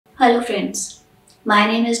Hello friends, my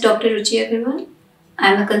name is Dr. Ruchi Agarwal.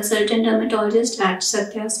 I am a consultant dermatologist at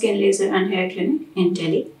Satya Skin Laser and Hair Clinic in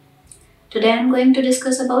Delhi. Today I am going to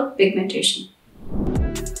discuss about pigmentation.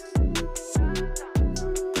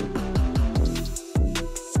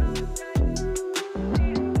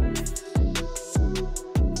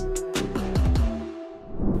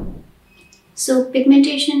 So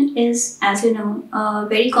pigmentation is, as you know, a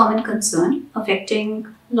very common concern affecting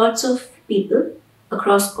lots of people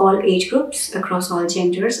across all age groups, across all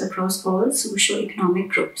genders, across all socio-economic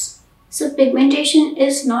groups. So pigmentation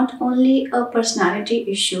is not only a personality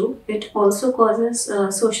issue, it also causes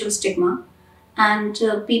social stigma, and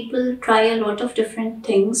people try a lot of different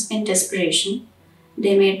things in desperation.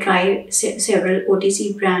 They may try several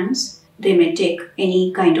OTC brands, they may take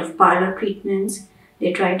any kind of parlor treatments,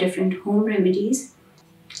 they try different home remedies,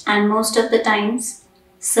 and most of the times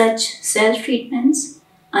such self-treatments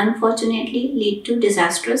unfortunately lead to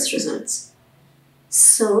disastrous results.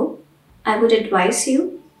 So I would advise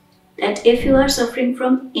you that if you are suffering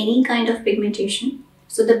from any kind of pigmentation,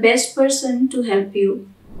 so the best person to help you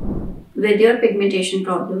with your pigmentation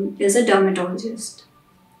problem is a dermatologist.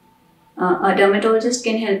 A dermatologist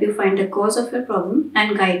can help you find the cause of your problem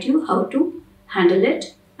and guide you how to handle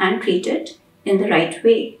it and treat it in the right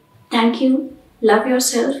way. Thank you, love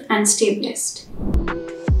yourself and stay blessed.